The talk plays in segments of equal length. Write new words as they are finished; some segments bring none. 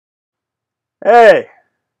Hey,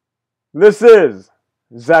 this is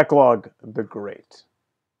Zacklog the Great.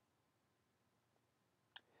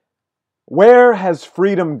 Where Has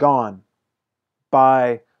Freedom Gone?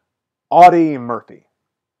 By Audie Murphy.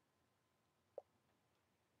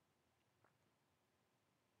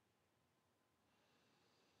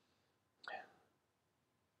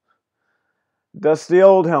 Dusty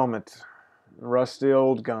old helmet, rusty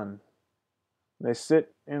old gun. They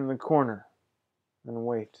sit in the corner and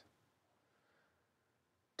wait.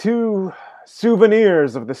 Two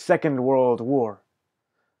souvenirs of the Second World War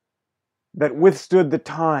that withstood the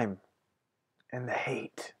time and the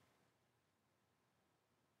hate.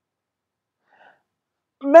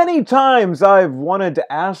 Many times I've wanted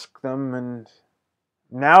to ask them, and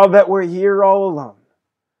now that we're here all alone,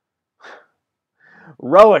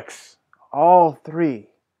 relics, all three,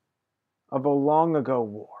 of a long ago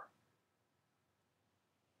war.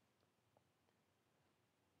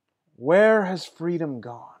 Where has freedom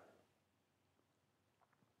gone?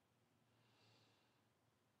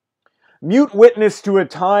 Mute witness to a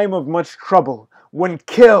time of much trouble, when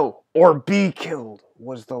kill or be killed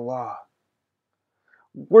was the law.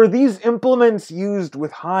 Were these implements used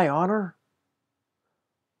with high honor?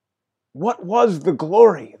 What was the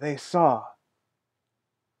glory they saw?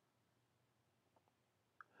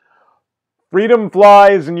 Freedom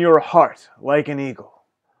flies in your heart like an eagle.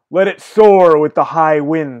 Let it soar with the high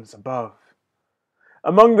winds above.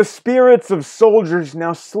 Among the spirits of soldiers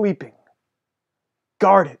now sleeping,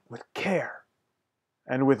 guard it with care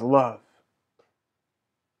and with love.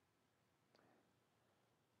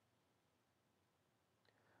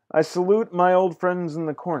 I salute my old friends in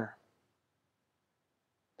the corner.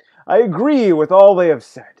 I agree with all they have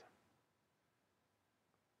said.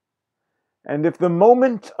 And if the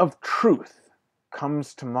moment of truth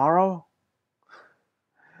comes tomorrow,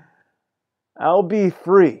 I'll be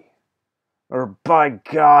free, or by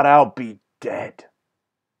God, I'll be